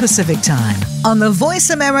 noon Pacific Time on the Voice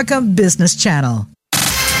America Business Channel.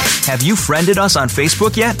 Have you friended us on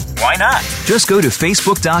Facebook yet? Why not? Just go to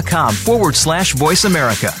Facebook.com/Voice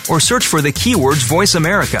America or search for the keywords Voice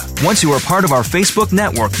America. Once you are part of our Facebook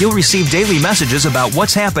network, you'll receive daily messages about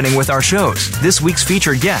what's happening with our shows, this week's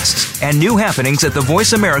featured guests, and new happenings at the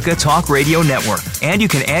Voice America Talk Radio Network. And you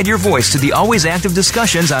can add your voice to the always active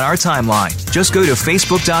discussions on our timeline. Just go to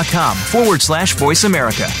Facebook.com/Voice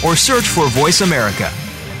America or search for Voice America.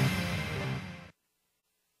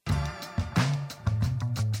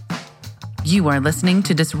 You are listening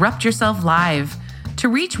to Disrupt Yourself Live. To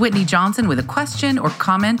reach Whitney Johnson with a question or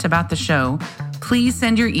comment about the show, please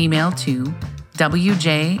send your email to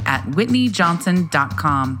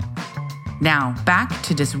wj@whitneyjohnson.com. Now, back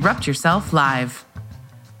to Disrupt Yourself Live.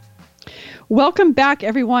 Welcome back,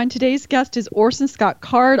 everyone. Today's guest is Orson Scott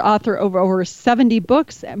Card, author of over 70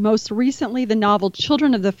 books, most recently the novel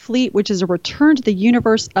Children of the Fleet, which is a return to the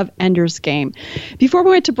universe of Ender's Game. Before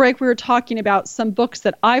we went to break, we were talking about some books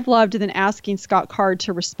that I've loved and then asking Scott Card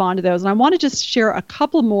to respond to those. And I want to just share a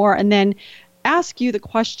couple more and then ask you the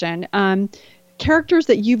question. Characters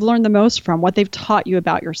that you've learned the most from, what they've taught you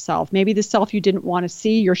about yourself, maybe the self you didn't want to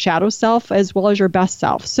see, your shadow self, as well as your best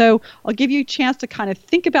self. So I'll give you a chance to kind of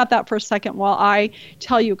think about that for a second while I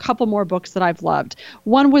tell you a couple more books that I've loved.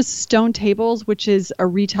 One was Stone Tables, which is a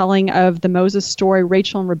retelling of the Moses story,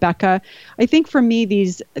 Rachel and Rebecca. I think for me,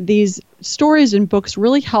 these stories and books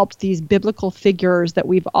really helped these biblical figures that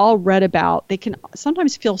we've all read about. They can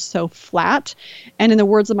sometimes feel so flat. And in the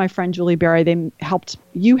words of my friend Julie Berry,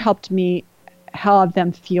 you helped me have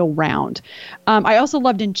them feel round. I also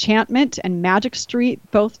loved Enchantment and Magic Street.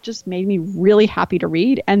 Both just made me really happy to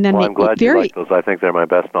read. And then I'm glad you like those. I think they're my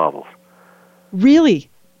best novels. Really?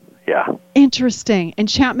 Yeah. Interesting.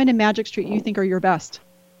 Enchantment and Magic Street, you think are your best?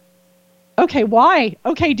 Okay, why?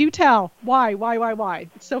 Okay, do tell. Why?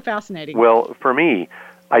 It's so fascinating. Well, for me,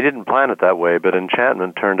 I didn't plan it that way, but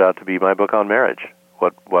Enchantment turned out to be my book on marriage.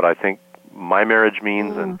 What I think my marriage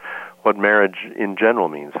means and what marriage in general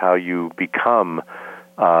means, how you become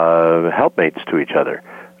helpmates to each other,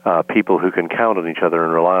 people who can count on each other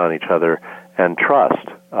and rely on each other and trust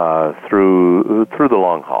through the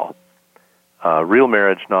long haul. Real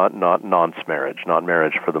marriage, not nonce marriage, not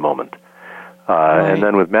marriage for the moment. Right. And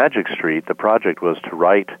then with Magic Street, the project was to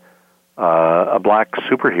write a black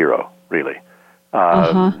superhero, really.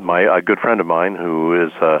 A good friend of mine who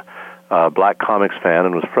is a black comics fan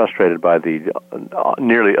and was frustrated by the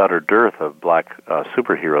nearly utter dearth of black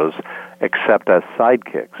superheroes, except as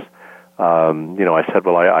sidekicks. I said,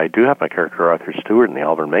 well, I do have my character Arthur Stewart in the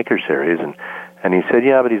Alvin Maker series, and he said,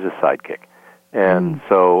 yeah, but he's a sidekick. And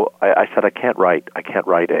so I said, I can't write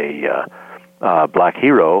a black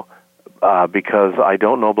hero because I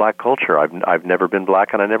don't know black culture. I've never been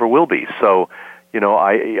black, and I never will be. So,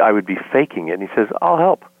 I would be faking it. And he says, I'll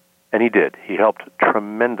help, and he did. He helped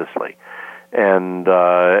tremendously, and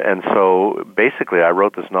so basically, I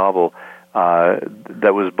wrote this novel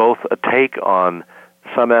that was both a take on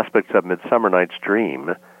some aspects of Midsummer Night's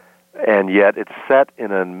Dream, and yet it's set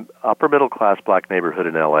in an upper middle class black neighborhood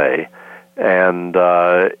in L.A. And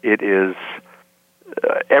it is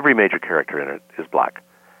every major character in it is black.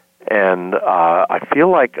 And I feel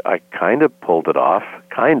like I kind of pulled it off,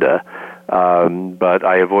 but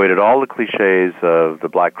I avoided all the cliches of the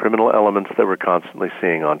black criminal elements that we're constantly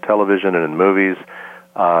seeing on television and in movies.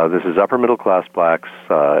 This is upper middle class blacks,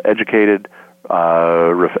 educated,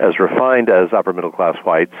 as refined as upper middle class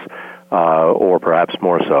whites, or perhaps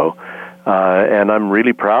more so. And I'm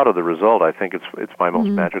really proud of the result. I think it's my most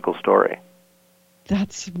magical story.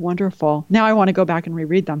 That's wonderful. Now I want to go back and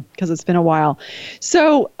reread them because it's been a while.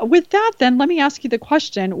 So with that, then let me ask you the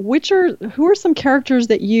question: who are some characters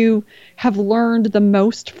that you have learned the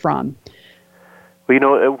most from?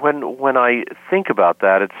 Well, when I think about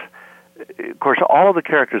that, it's of course all of the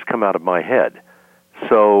characters come out of my head.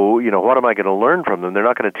 So what am I going to learn from them? They're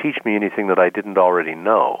not going to teach me anything that I didn't already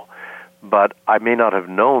know. But I may not have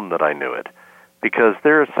known that I knew it, because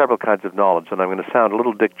there are several kinds of knowledge, and I'm going to sound a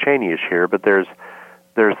little Dick Cheney-ish here, but there's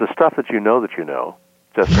the stuff that you know,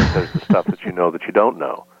 just as there's the stuff that you know that you don't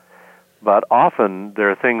know. But often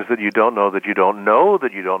there are things that you don't know that you don't know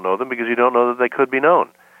that you don't know them because you don't know that they could be known.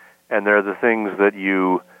 And there are the things that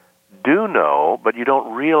you do know, but you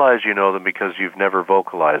don't realize you know them because you've never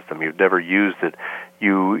vocalized them, you've never used it.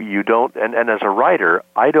 You don't, and as a writer,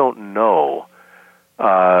 I don't know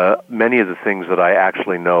many of the things that I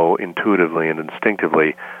actually know intuitively and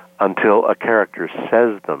instinctively until a character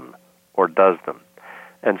says them or does them.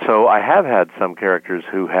 And so I have had some characters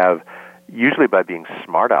who have, usually by being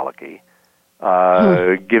smart alecky,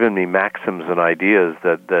 given me maxims and ideas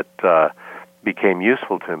that became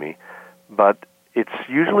useful to me. But it's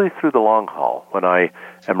usually through the long haul, when I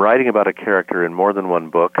am writing about a character in more than one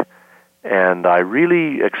book, and I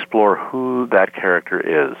really explore who that character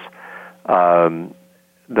is,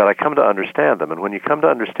 that I come to understand them. And when you come to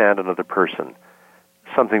understand another person,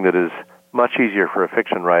 something that is much easier for a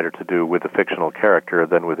fiction writer to do with a fictional character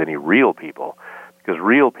than with any real people, because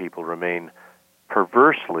real people remain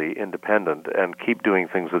perversely independent and keep doing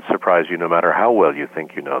things that surprise you no matter how well you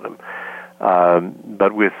think you know them.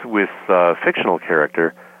 But with fictional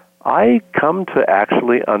character, I come to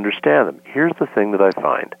actually understand them. Here's the thing that I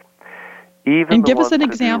find. And give us an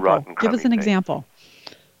example. Give us an example.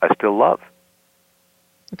 I still love.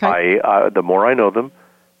 Okay. The more I know them,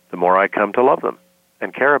 the more I come to love them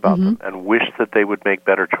and care about them and wish that they would make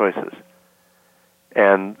better choices.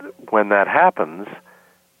 And when that happens,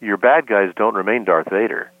 your bad guys don't remain Darth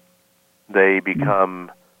Vader. They become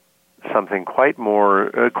something quite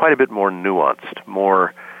a bit more nuanced,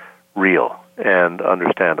 more real and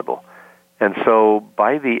understandable. And so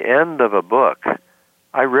by the end of a book,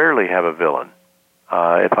 I rarely have a villain.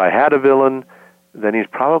 If I had a villain, then he's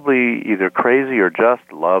probably either crazy or just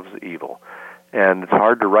loves evil. And it's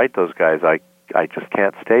hard to write those guys. I just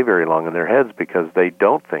can't stay very long in their heads because they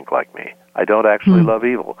don't think like me. I don't actually love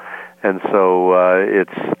evil. And so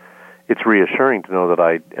it's reassuring to know that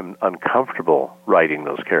I am uncomfortable writing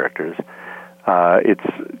those characters.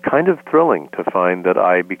 It's kind of thrilling to find that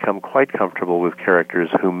I become quite comfortable with characters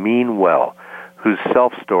who mean well, whose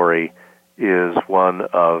self-story is one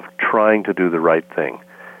of trying to do the right thing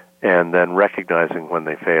and then recognizing when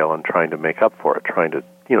they fail and trying to make up for it, trying to,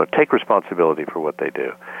 take responsibility for what they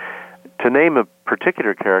do. To name a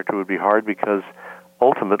particular character would be hard because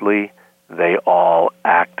ultimately they all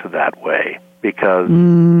act that way. because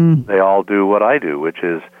they all do what I do, which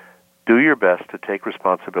is do your best to take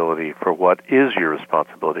responsibility for what is your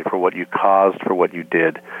responsibility, for what you caused, for what you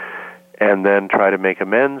did, and then try to make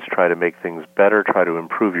amends, try to make things better, try to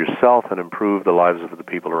improve yourself and improve the lives of the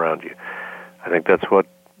people around you. I think that's what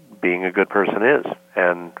being a good person is.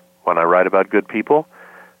 And when I write about good people,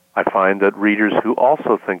 I find that readers who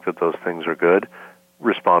also think that those things are good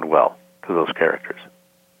respond well to those characters.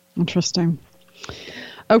 Interesting.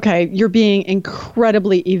 Okay, you're being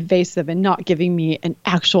incredibly evasive and not giving me an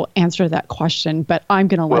actual answer to that question, but I'm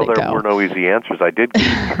going to let it go. Well, there were no easy answers. I did give you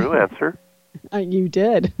the true answer. You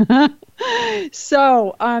did.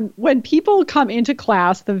 So when people come into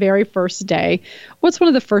class the very first day, what's one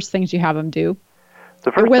of the first things you have them do?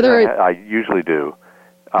 The first thing I usually do,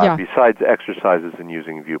 besides exercises and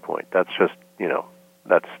using Viewpoint, that's just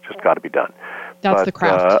got to be done. That's the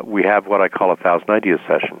craft. We have what I call a 1,000 Ideas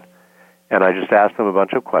session, and I just ask them a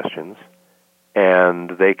bunch of questions,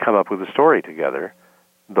 and they come up with a story together.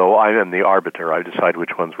 Though I am the arbiter, I decide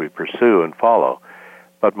which ones we pursue and follow.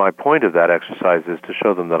 But my point of that exercise is to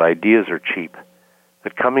show them that ideas are cheap,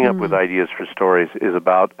 that coming up with ideas for stories is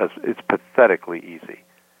it's pathetically easy.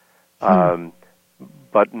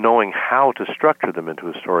 But knowing how to structure them into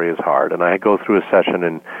a story is hard. And I go through a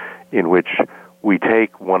session in which we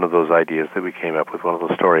take one of those ideas that we came up with, one of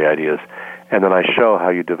those story ideas, and then I show how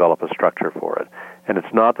you develop a structure for it. And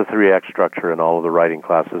it's not the 3-act structure in all of the writing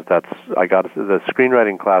classes. I got the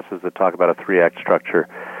screenwriting classes that talk about a 3-act structure.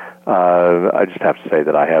 I just have to say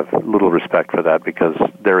that I have little respect for that because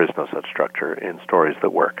there is no such structure in stories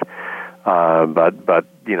that work. But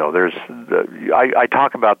I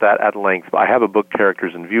talk about that at length. I have a book,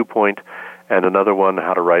 Characters in Viewpoint, and another one,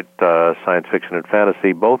 How to Write Science Fiction and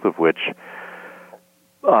Fantasy, both of which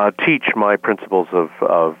teach my principles of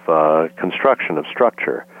construction, of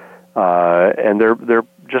structure. And they're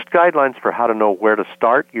just guidelines for how to know where to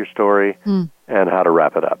start your story and how to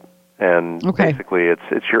wrap it up. And basically,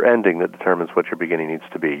 it's your ending that determines what your beginning needs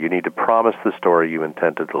to be. You need to promise the story you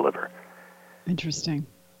intend to deliver. Interesting.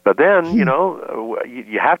 But then,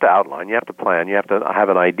 you have to outline, you have to plan, you have to have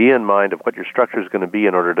an idea in mind of what your structure is going to be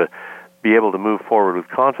in order to be able to move forward with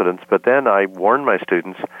confidence. But then I warn my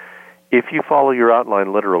students, if you follow your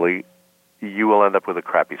outline literally, you will end up with a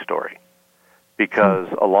crappy story. Because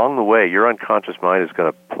along the way, your unconscious mind is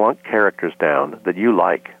going to plunk characters down that you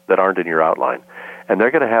like that aren't in your outline. And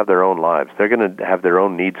they're going to have their own lives. They're going to have their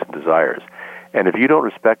own needs and desires. And if you don't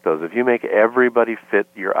respect those, if you make everybody fit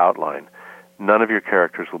your outline, none of your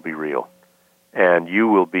characters will be real. And you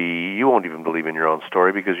won't even believe in your own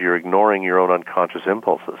story because you're ignoring your own unconscious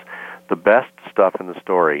impulses. The best stuff in the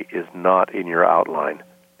story is not in your outline,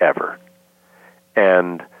 ever.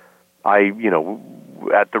 And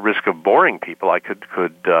at the risk of boring people, I could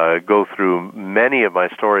go through many of my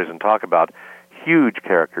stories and talk about huge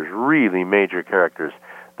characters, really major characters,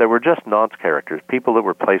 that were just nonce characters, people that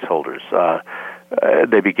were placeholders.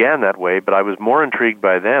 They began that way, but I was more intrigued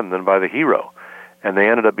by them than by the hero, and they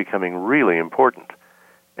ended up becoming really important.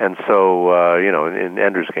 And so, in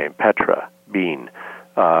Ender's Game, Petra, Bean,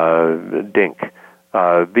 Dink,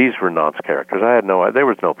 these were nonce characters. There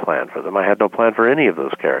was no plan for them. I had no plan for any of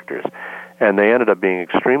those characters, and they ended up being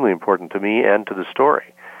extremely important to me and to the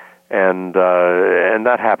story. And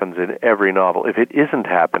that happens in every novel. If it isn't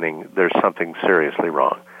happening, there's something seriously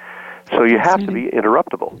wrong. So you have to be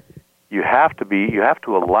interruptible. You have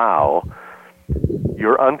to allow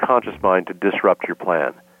your unconscious mind to disrupt your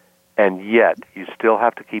plan. And yet, you still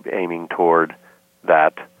have to keep aiming toward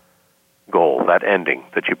that goal, that ending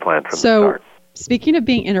that you planned from the start. Speaking of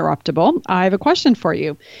being interruptible, I have a question for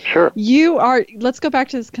you. Sure. Let's go back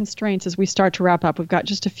to these constraints as we start to wrap up. We've got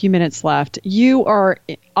just a few minutes left. You are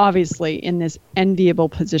obviously in this enviable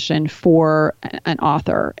position for an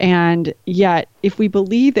author. And yet, if we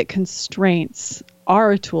believe that constraints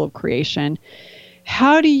are a tool of creation,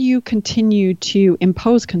 how do you continue to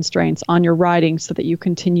impose constraints on your writing so that you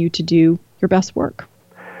continue to do your best work?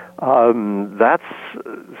 That's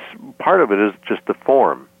part of it is just the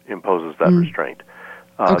form imposes that restraint.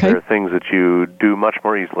 There are things that you do much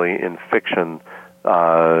more easily in fiction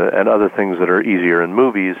and other things that are easier in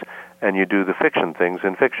movies, and you do the fiction things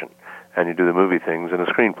in fiction, and you do the movie things in a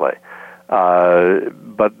screenplay.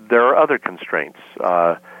 But there are other constraints.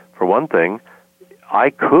 For one thing, I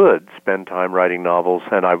could spend time writing novels,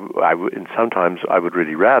 and and sometimes I would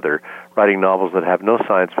really rather, writing novels that have no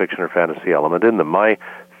science fiction or fantasy element in them. My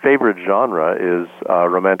favorite genre is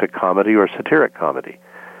romantic comedy or satiric comedy.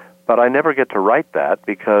 But I never get to write that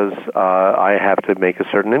because I have to make a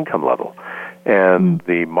certain income level. And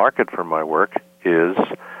the market for my work is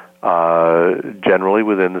generally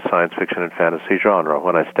within the science fiction and fantasy genre.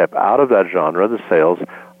 When I step out of that genre, the sales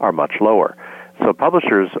are much lower. So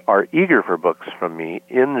publishers are eager for books from me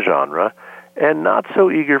in genre and not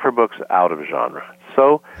so eager for books out of genre.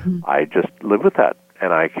 So I just live with that,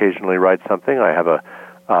 and I occasionally write something. I have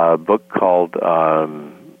a book called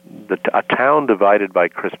A Town Divided by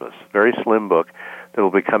Christmas, very slim book that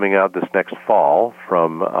will be coming out this next fall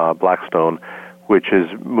from Blackstone, which is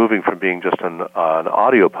moving from being just an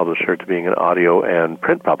audio publisher to being an audio and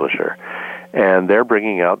print publisher. And they're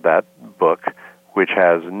bringing out that book, which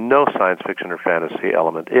has no science fiction or fantasy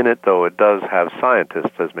element in it, though it does have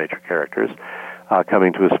scientists as major characters,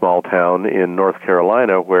 coming to a small town in North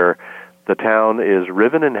Carolina where the town is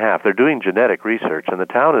riven in half. They're doing genetic research, and the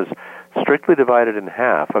town is strictly divided in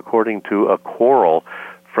half according to a quarrel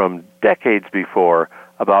from decades before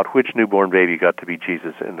about which newborn baby got to be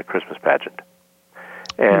Jesus in the Christmas pageant.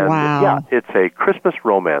 And yeah, it's a Christmas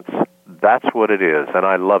romance. That's what it is, and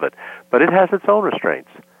I love it. But it has its own restraints.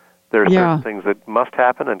 There are certain things that must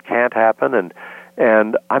happen and can't happen,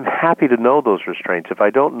 and I'm happy to know those restraints. If I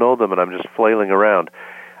don't know them and I'm just flailing around,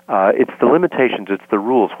 it's the limitations, it's the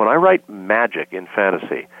rules. When I write magic in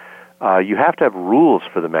fantasy, you have to have rules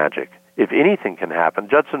for the magic. If anything can happen,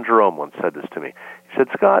 Judson Jerome once said this to me. He said,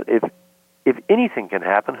 Scott, if anything can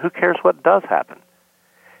happen, who cares what does happen?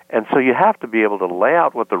 And so you have to be able to lay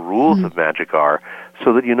out what the rules of magic are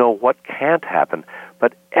so that you know what can't happen.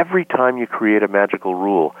 But every time you create a magical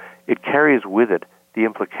rule, it carries with it the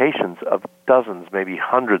implications of dozens, maybe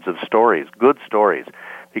hundreds of stories, good stories,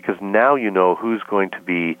 because now you know who's going to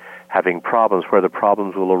be having problems, where the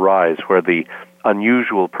problems will arise, where the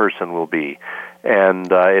unusual person will be.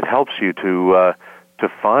 And it helps you to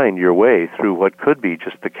find your way through what could be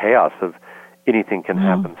just the chaos of anything can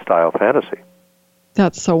happen style fantasy.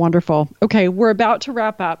 That's so wonderful. Okay, we're about to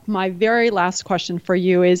wrap up. My very last question for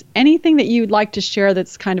you is anything that you'd like to share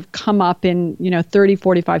that's kind of come up in, 30,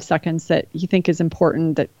 45 seconds that you think is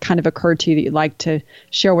important, that kind of occurred to you that you'd like to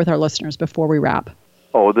share with our listeners before we wrap?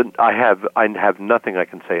 Oh, then I have nothing I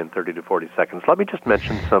can say in 30 to 40 seconds. Let me just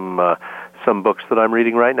mention some books that I'm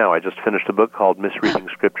reading right now. I just finished a book called Misreading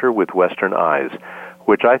Scripture with Western Eyes,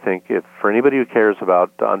 which I think, if for anybody who cares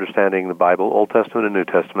about understanding the Bible, Old Testament and New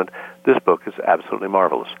Testament, this book is absolutely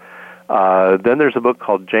marvelous. Then there's a book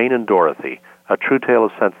called Jane and Dorothy, A True Tale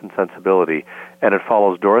of Sense and Sensibility, and it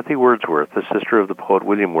follows Dorothy Wordsworth, the sister of the poet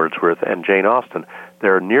William Wordsworth, and Jane Austen.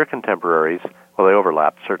 They're near contemporaries. Well, they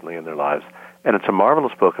overlap, certainly, in their lives. And it's a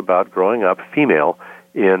marvelous book about growing up female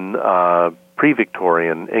in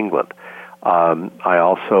pre-Victorian England. I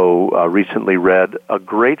also recently read a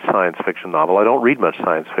great science fiction novel. I don't read much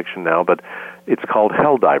science fiction now, but it's called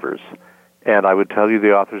Helldivers. And I would tell you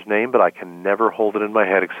the author's name, but I can never hold it in my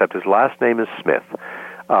head except his last name is Smith.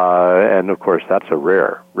 And, of course, that's a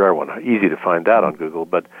rare one. Easy to find that on Google,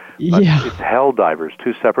 but it's Helldivers,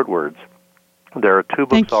 two separate words. There are two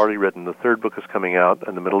books already written. The third book is coming out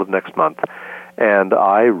in the middle of next month. And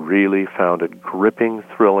I really found it gripping,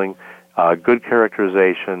 thrilling, good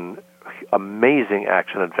characterization, amazing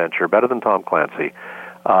action-adventure, better than Tom Clancy.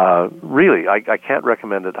 Really, I can't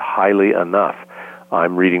recommend it highly enough.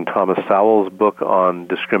 I'm reading Thomas Sowell's book on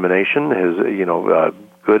discrimination, his,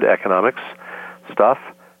 good economics stuff,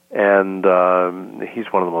 and he's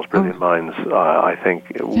one of the most brilliant minds, I think,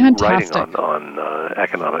 writing on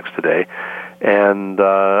economics today. And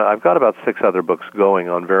I've got about 6 other books going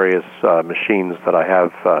on various machines that I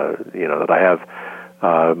have,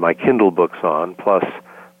 my Kindle books on, plus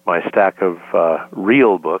my stack of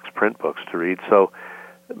real books, print books to read. So,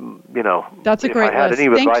 that's a great if I had list.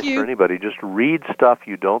 any advice for anybody, just read stuff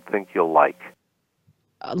you don't think you'll like.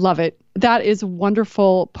 Love it. That is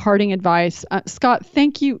wonderful parting advice. Scott,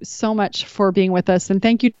 thank you so much for being with us, and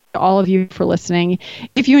thank you to all of you for listening.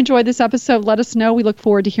 If you enjoyed this episode, let us know. We look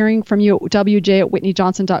forward to hearing from you at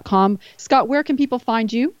wj@whitneyjohnson.com. Scott, where can people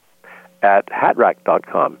find you? At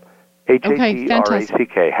hatrack.com.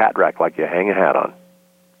 Hatrack, Hatrack, like you hang a hat on.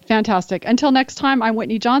 Fantastic. Until next time, I'm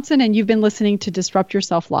Whitney Johnson, and you've been listening to Disrupt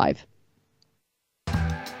Yourself Live.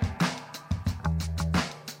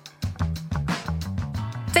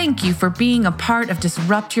 Thank you for being a part of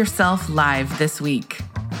Disrupt Yourself Live this week.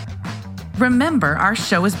 Remember, our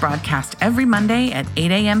show is broadcast every Monday at 8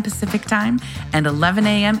 a.m. Pacific Time and 11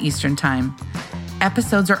 a.m. Eastern Time.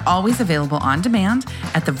 Episodes are always available on demand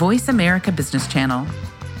at the Voice America Business Channel.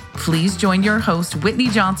 Please join your host, Whitney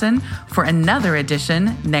Johnson, for another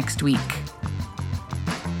edition next week.